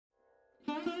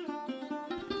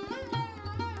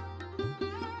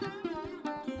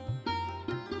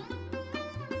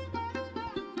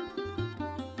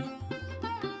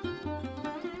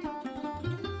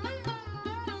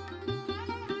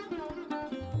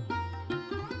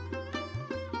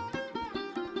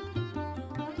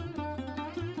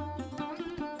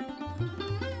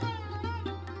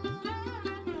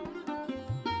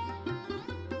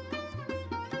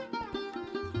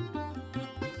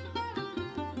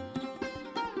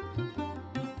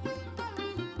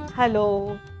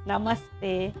Hello,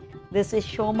 Namaste. This is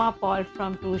Shoma Paul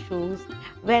from TushU.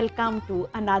 Welcome to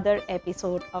another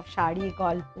episode of Saree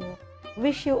Golpo.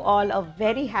 Wish you all a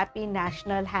very happy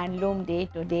National Handloom Day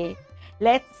today.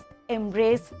 Let's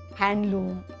embrace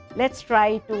handloom. Let's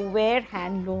try to wear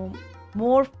handloom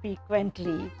more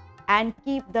frequently and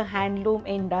keep the handloom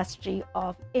industry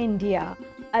of India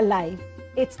alive.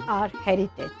 It's our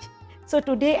heritage. So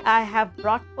today I have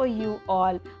brought for you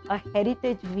all a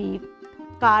heritage weave,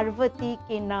 Karvati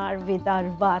Kinar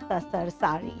Vidarbha Tussar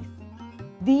Sarees.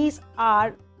 These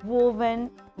are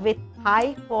woven with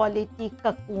high quality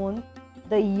cocoon.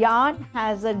 The yarn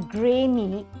has a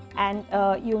grainy and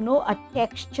a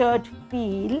textured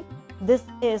feel. This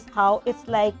is how it's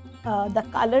like. The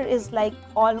color is like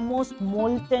almost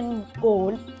molten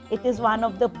gold. It is one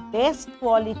of the best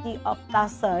quality of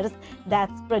tussars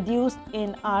that's produced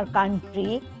in our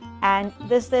country, and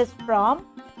this is from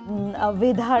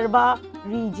Vidarbha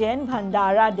region,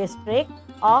 Bhandara district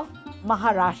of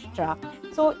Maharashtra.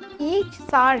 So each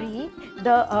sari,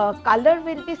 the color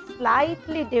will be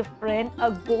slightly different,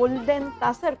 a golden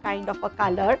tussar kind of a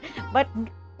color, but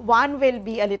one will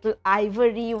be a little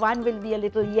ivory, one will be a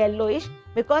little yellowish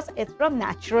because it's from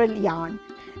natural yarn.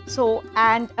 So,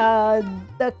 and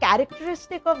the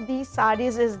characteristic of these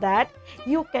sarees is that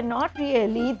you cannot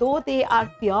really, though they are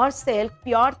pure silk,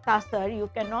 pure tussar, you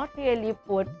cannot really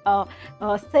put a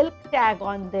silk tag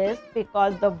on this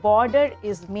because the border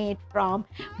is made from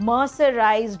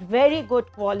mercerized, very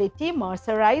good quality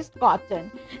mercerized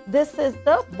cotton. This is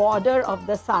the border of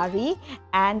the saree,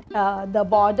 and the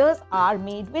borders are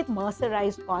made with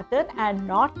mercerized cotton and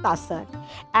not tussar.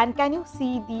 And can you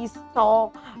see these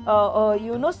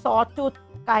sawtooth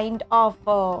kind of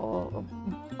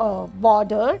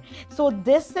border? So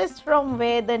this is from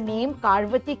where the name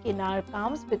Karvati Kinar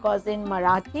comes, because in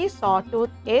Marathi sawtooth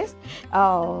is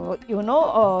called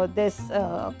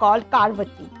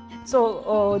Karvati.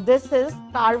 So this is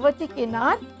Karvati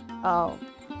Kinar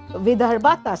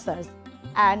Vidarbha Tussars.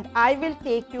 And I will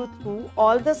take you through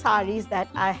all the sarees that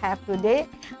I have today.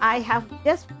 I have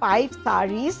just 5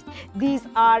 sarees. These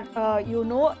are,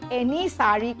 any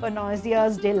saree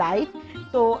connoisseur's delight.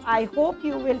 So I hope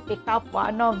you will pick up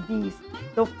one of these.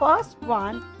 The first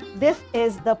one, this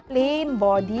is the plain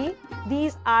body.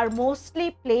 These are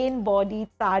mostly plain bodied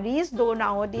sarees, though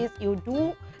nowadays you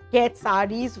do get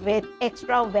sarees with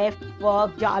extra weft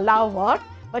work, jala work.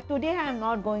 But today I am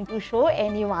not going to show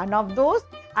any one of those.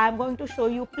 I am going to show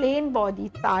you plain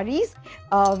bodied sarees,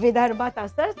 Vidarbha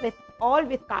Tussars with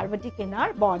Karvati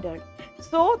Kinar border.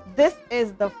 So this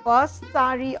is the first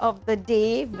saree of the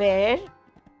day, where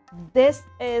this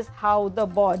is how the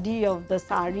body of the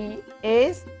saree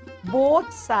is.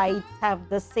 Both sides have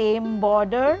the same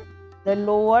border, the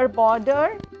lower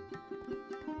border,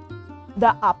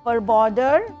 the upper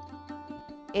border.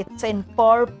 It's in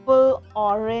purple,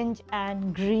 orange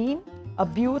and green, a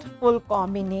beautiful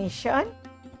combination.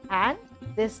 And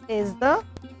this is the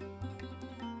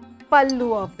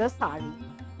pallu of the saree.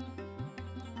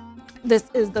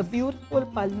 This is the beautiful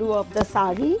pallu of the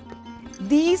saree.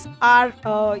 These are,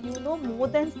 more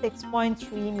than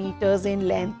 6.3 meters in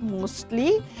length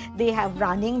mostly. They have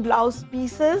running blouse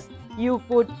pieces. You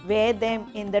could wear them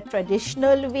in the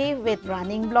traditional way with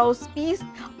running blouse piece,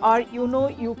 or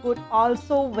you could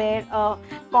also wear a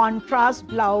contrast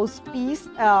blouse piece,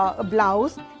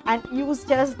 blouse, and use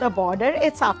just the border.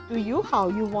 It's up to you how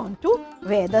you want to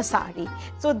wear the saree.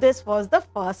 So this was the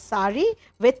first saree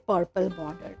with purple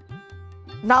border.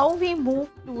 Now we move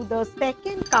to the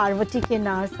second Karvati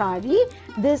Kinar saree.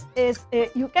 This is,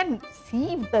 you can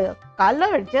see the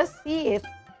color, just see it.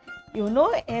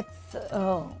 It's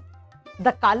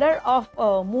the color of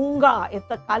munga, it's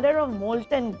the color of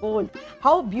molten gold.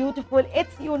 How beautiful.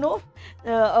 It's,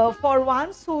 for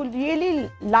ones who really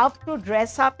love to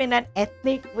dress up in an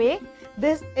ethnic way,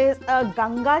 this is a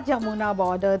Ganga Jamuna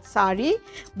bordered saree.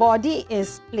 Body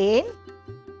is plain.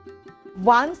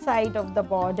 One side of the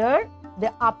border,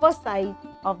 the upper side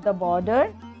of the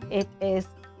border, it is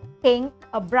pink,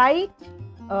 a bright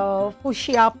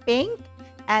fuchsia pink,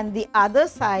 and the other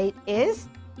side is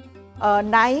a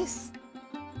nice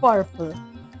purple.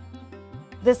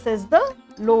 This is the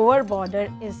lower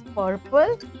border is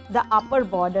purple, the upper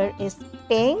border is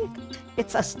pink.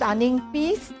 It's a stunning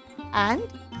piece, and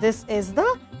this is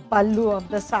the pallu of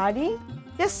the saree.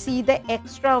 Just see the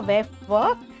extra weft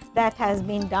work that has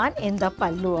been done in the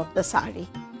pallu of the saree.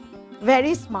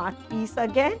 Very smart piece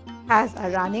again, has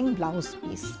a running blouse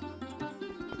piece.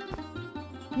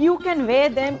 You can wear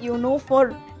them,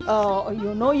 for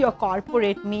your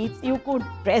corporate meets. You could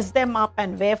dress them up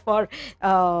and wear for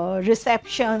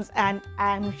receptions, and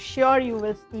I'm sure you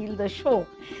will steal the show.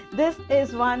 This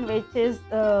is one which is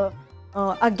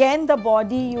again, the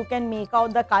body, you can make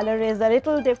out the color is a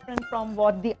little different from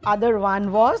what the other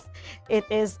one was. It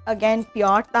is again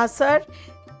pure tussar,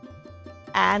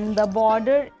 and the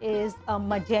border is a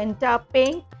magenta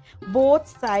pink.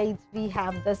 Both sides we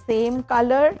have the same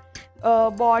color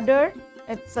border.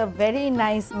 It's a very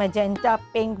nice magenta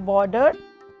pink border.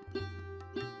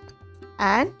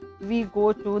 And we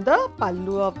go to the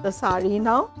pallu of the sari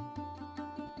now.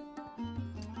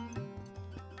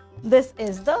 This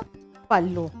is the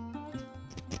pallu.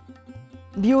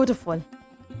 Beautiful.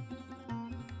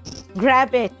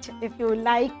 Grab it if you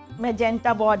like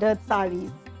magenta bordered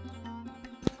saris.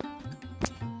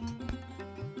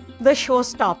 The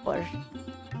showstopper.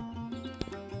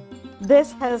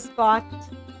 This has got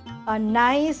a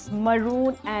nice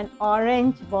maroon and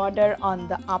orange border on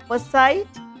the upper side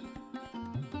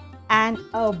and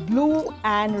a blue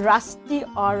and rusty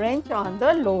orange on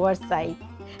the lower side.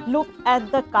 Look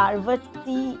at the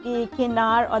Karvati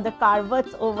Kinar or the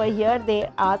Karvats over here. They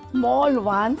are small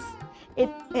ones. It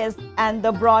is, and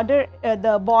the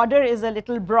border is a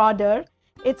little broader.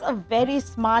 It's a very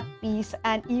smart piece,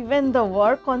 and even the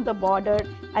work on the border,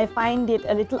 I find it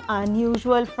a little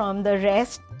unusual from the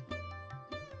rest.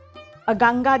 A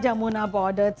Ganga Jamuna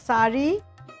bordered sari.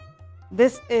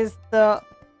 This is the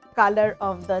color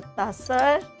of the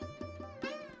tussar.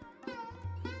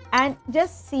 And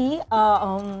just see,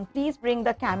 please bring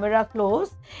the camera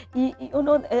close.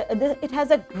 It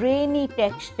has a grainy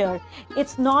texture.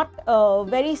 It's not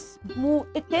very smooth.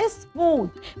 It is smooth,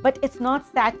 but it's not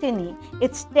satiny.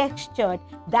 It's textured.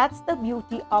 That's the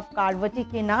beauty of Karvati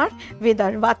Kinar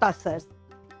Vidarbha Tussars.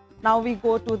 Now we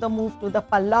go to move to the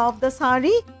palla of the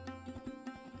sari.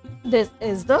 This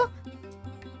is the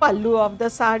pallu of the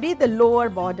sari. The lower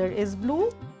border is blue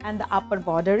and the upper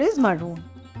border is maroon.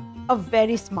 A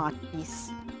very smart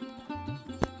piece.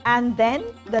 And then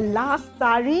the last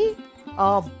sari,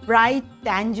 a bright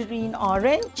tangerine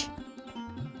orange.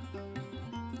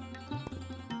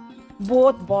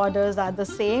 Both borders are the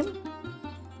same.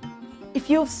 If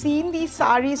you've seen these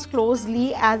saris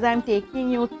closely as I'm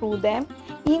taking you through them,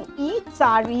 in each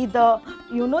sari, the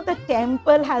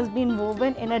temple has been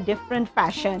woven in a different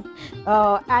fashion,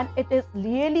 and it is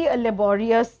really a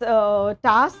laborious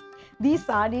task. These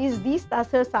saris, these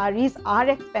tussar saris are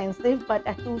expensive, but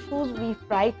at TushU's we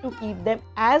try to keep them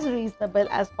as reasonable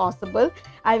as possible.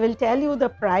 I will tell you the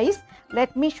price.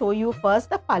 Let me show you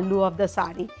first the pallu of the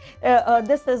sari.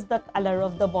 This is the color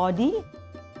of the body.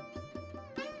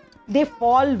 They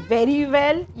fall very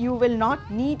well. You will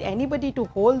not need anybody to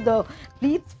hold the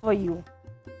pleats for you.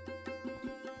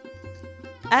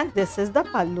 And this is the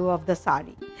pallu of the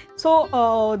sari.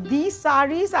 So these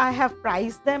saris, I have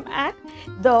priced them at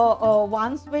the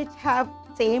ones which have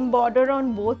same border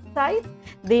on both sides.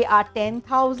 They are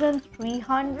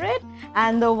 10,300,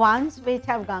 and the ones which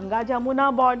have Ganga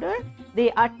Jamuna border,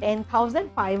 they are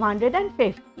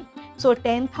 10,550. So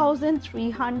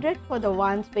 10,300 for the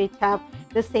ones which have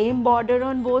the same border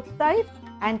on both sides,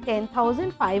 and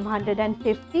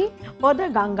 10,550 for the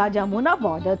Ganga Jamuna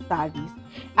bordered saris.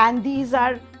 And these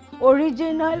are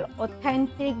original,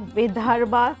 authentic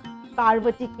Vidarbha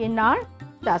Karvati Kinar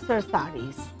Tussar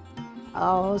sarees.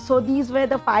 So these were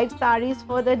the 5 sarees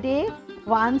for the day.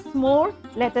 Once more,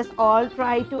 let us all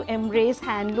try to embrace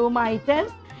handloom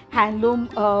items, handloom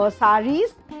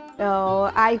sarees.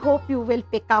 I hope you will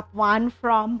pick up one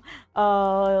from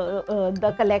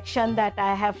the collection that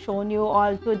I have shown you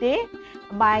all today.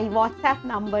 My WhatsApp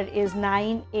number is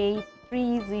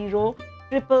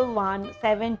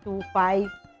 9830111725.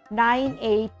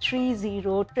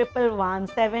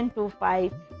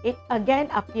 9830111725. It again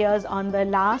appears on the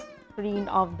last screen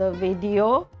of the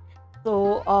video.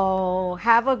 So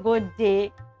have a good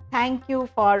day. Thank you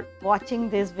for watching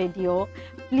this video.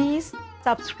 Please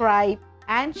subscribe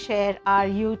and share our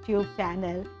YouTube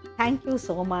channel. Thank you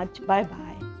so much. Bye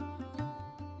bye.